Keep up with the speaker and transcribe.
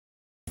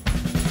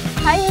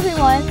Hi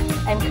everyone!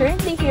 I'm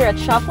currently here at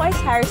Shopwise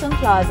Harrison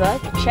Plaza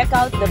to check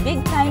out the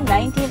big time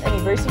 19th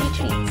anniversary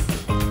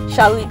treats.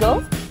 Shall we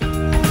go?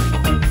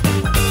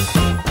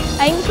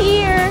 I'm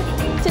here!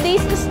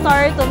 Today's the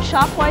start of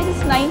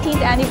Shopwise's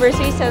 19th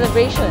anniversary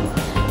celebration.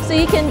 So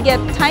you can get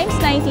times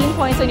 19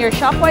 points on your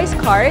Shopwise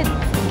card,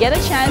 get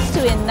a chance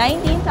to win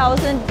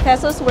 19,000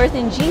 pesos worth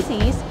in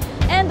GCs,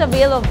 and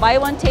avail of buy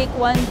one take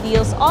one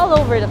deals all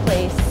over the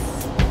place.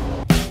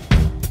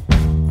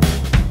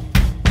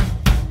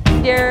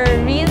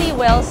 They're really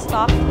well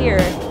stocked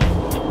here.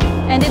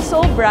 And it's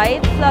so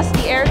bright, plus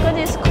the aircon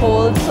is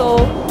cold, so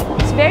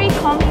it's very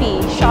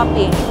comfy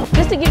shopping.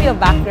 Just to give you a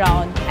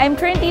background, I'm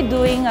currently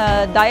doing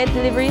a diet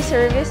delivery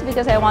service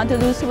because I want to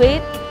lose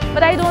weight,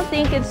 but I don't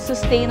think it's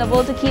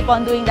sustainable to keep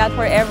on doing that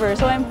forever.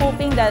 So I'm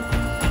hoping that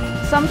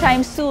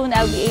sometime soon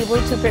I'll be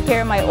able to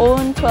prepare my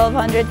own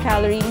 1,200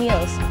 calorie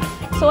meals.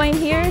 So I'm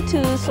here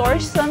to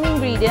source some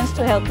ingredients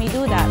to help me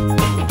do that.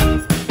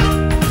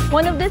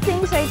 One of the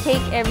things I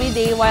take every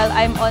day while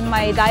I'm on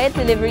my diet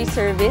delivery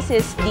service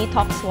is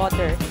detox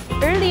water.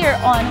 Earlier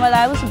on, while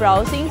I was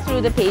browsing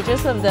through the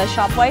pages of the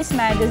Shopwise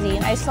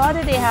magazine, I saw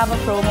that they have a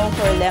promo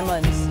for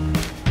lemons.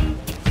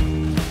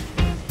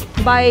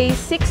 Buy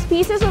 6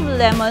 pieces of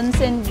lemons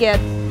and get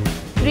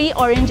 3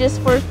 oranges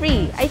for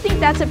free. I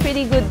think that's a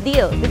pretty good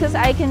deal because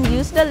I can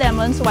use the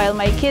lemons while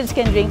my kids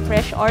can drink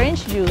fresh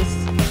orange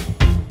juice.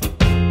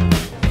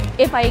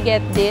 If I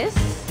get this,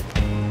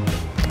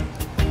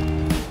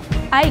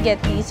 I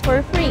get these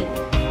for free.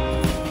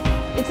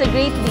 It's a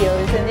great deal,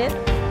 isn't it?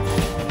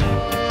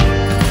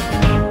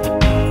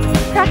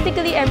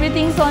 Practically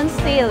everything's on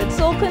sale. It's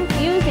so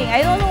confusing.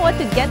 I don't know what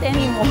to get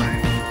anymore.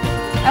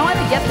 I want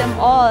to get them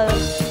all.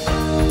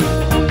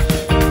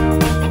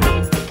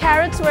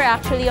 Carrots were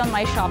actually on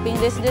my shopping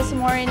list this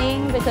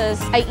morning because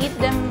I eat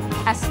them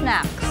as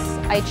snacks.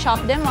 I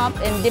chop them up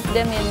and dip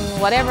them in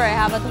whatever I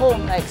have at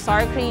home, like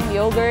sour cream,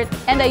 yogurt,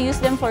 and I use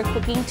them for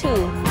cooking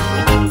too.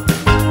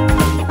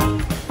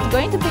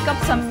 Going to pick up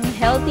some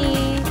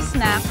healthy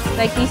snacks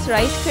like these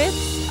rice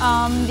crisps.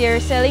 They're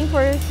selling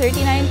for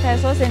 39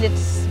 pesos and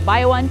it's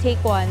buy one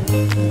take one.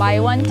 Buy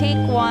one take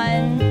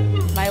one.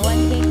 Buy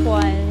one take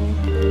one.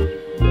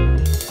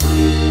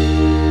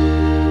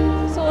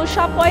 So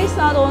Shopwise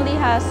not only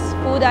has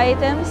food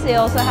items, they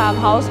also have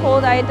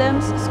household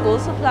items, school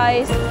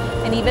supplies,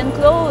 and even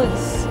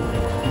clothes.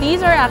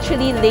 These are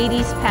actually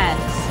ladies'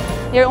 pants.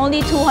 They're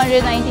only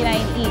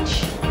 299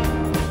 each.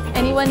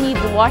 Anyone need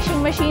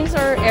washing machines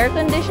or air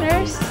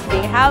conditioners?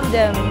 They have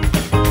them.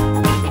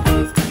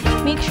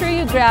 Make sure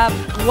you grab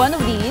one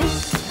of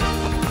these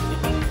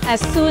as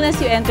soon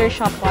as you enter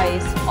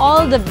Shopwise.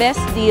 All the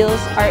best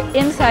deals are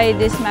inside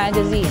this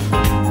magazine.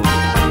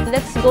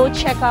 Let's go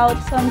check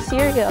out some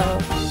cereal.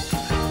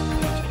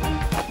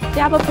 They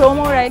have a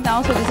promo right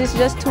now, so this is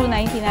just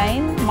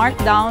 $2.99,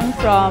 marked down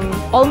from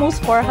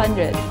almost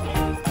 400.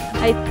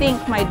 I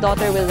think my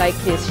daughter will like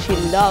this. She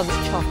loves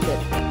chocolate.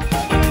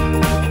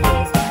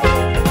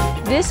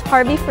 This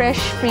Harvey Fresh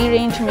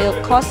free-range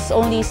milk costs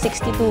only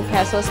 62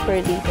 pesos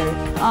per liter.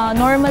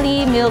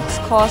 Normally, milks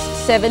cost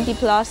 70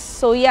 plus,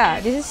 so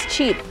yeah, this is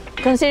cheap.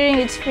 Considering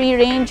it's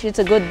free-range, it's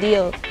a good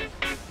deal.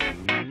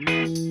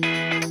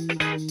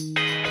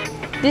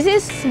 This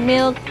is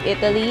Milk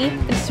Italy.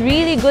 It's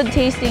really good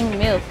tasting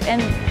milk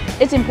and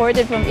it's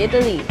imported from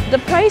Italy. The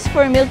price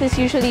for milk is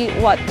usually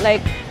what,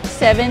 like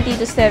 70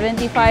 to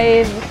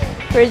 75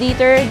 per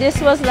liter. This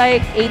was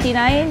like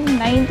 89,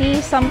 90,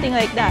 something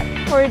like that.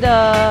 For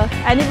the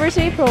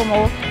anniversary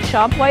promo,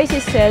 Shopwise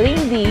is selling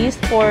these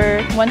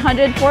for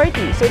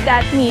 140. So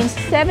that means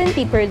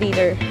 70 per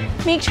liter.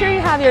 Make sure you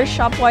have your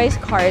Shopwise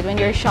card when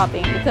you're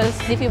shopping because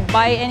if you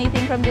buy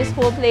anything from this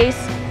whole place,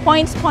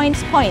 points,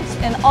 points, points.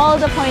 And all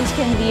the points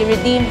can be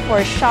redeemed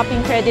for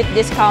shopping credit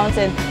discounts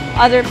and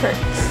other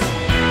perks.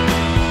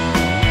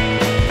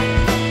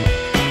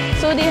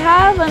 So they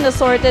have an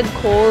assorted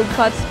cold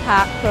cuts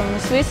pack from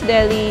Swiss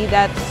Deli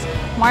that's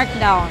marked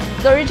down.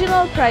 The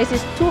original price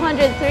is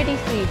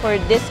 233 for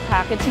this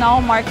pack. It's now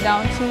marked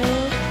down to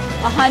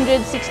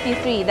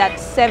 163.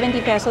 That's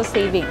 70 pesos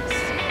savings.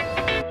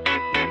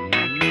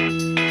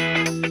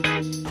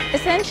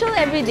 Essential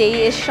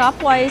Everyday is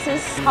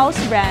Shopwise's house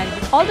brand.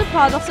 All the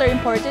products are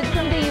imported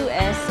from the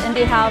US and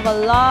they have a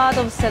lot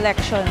of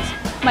selections.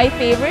 My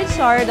favorites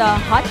are the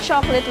hot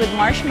chocolate with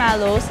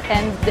marshmallows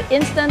and the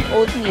instant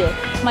oatmeal.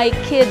 My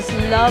kids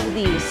love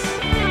these.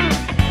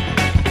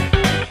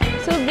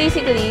 So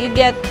basically, you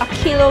get a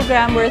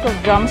kilogram worth of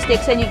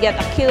drumsticks and you get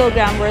a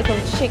kilogram worth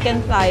of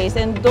chicken thighs.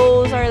 And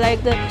those are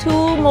like the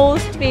 2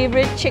 most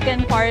favorite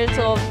chicken parts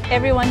of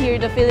everyone here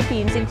in the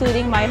Philippines,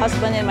 including my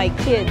husband and my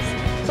kids.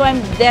 So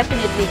I'm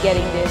definitely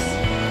getting this.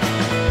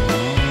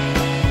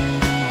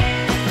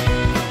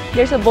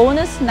 There's a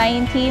bonus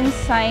 19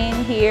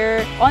 sign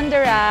here on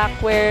the rack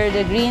where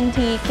the green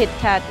tea Kit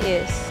Kat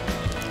is.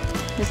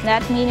 Does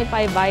that mean if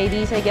I buy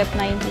these, I get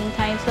 19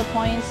 times the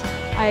points?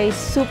 I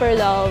super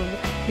love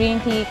green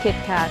tea Kit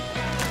Kat.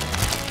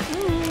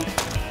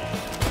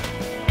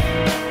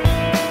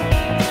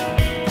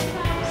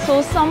 So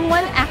So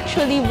someone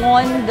actually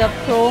won the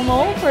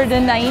promo for the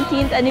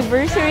 19th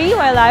anniversary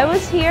while I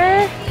was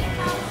here.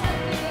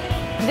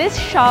 This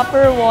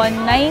shopper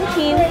won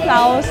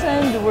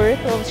 19,000 worth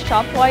of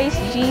Shopwise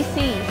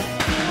GC.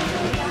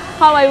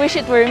 How I wish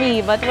it were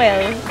me, but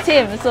well, it's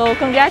him, so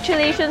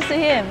congratulations to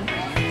him.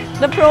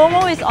 The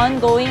promo is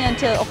ongoing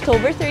until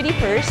October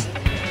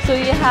 31st, so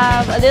you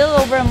have a little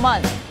over a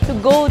month to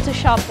go to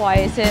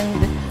Shopwise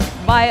and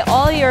buy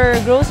all your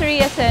grocery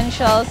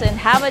essentials and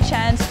have a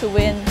chance to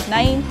win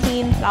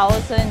 19,000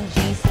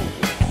 GCs.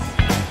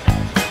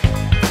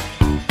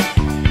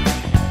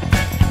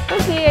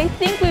 Okay, I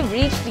think we've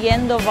reached the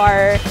end of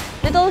our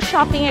little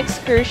shopping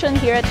excursion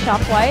here at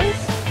Shopwise.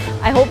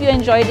 I hope you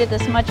enjoyed it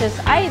as much as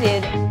I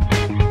did.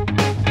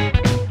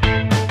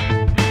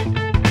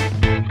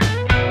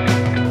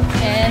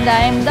 And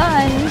I'm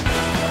done.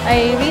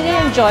 I really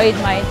enjoyed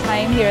my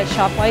time here at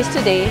Shopwise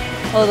today.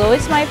 Although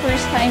it's my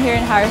first time here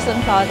in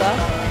Harrison Plaza,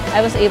 I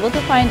was able to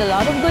find a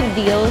lot of good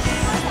deals,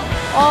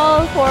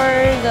 all for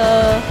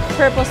the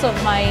purpose of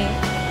my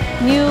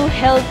new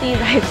healthy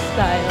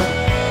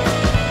lifestyle.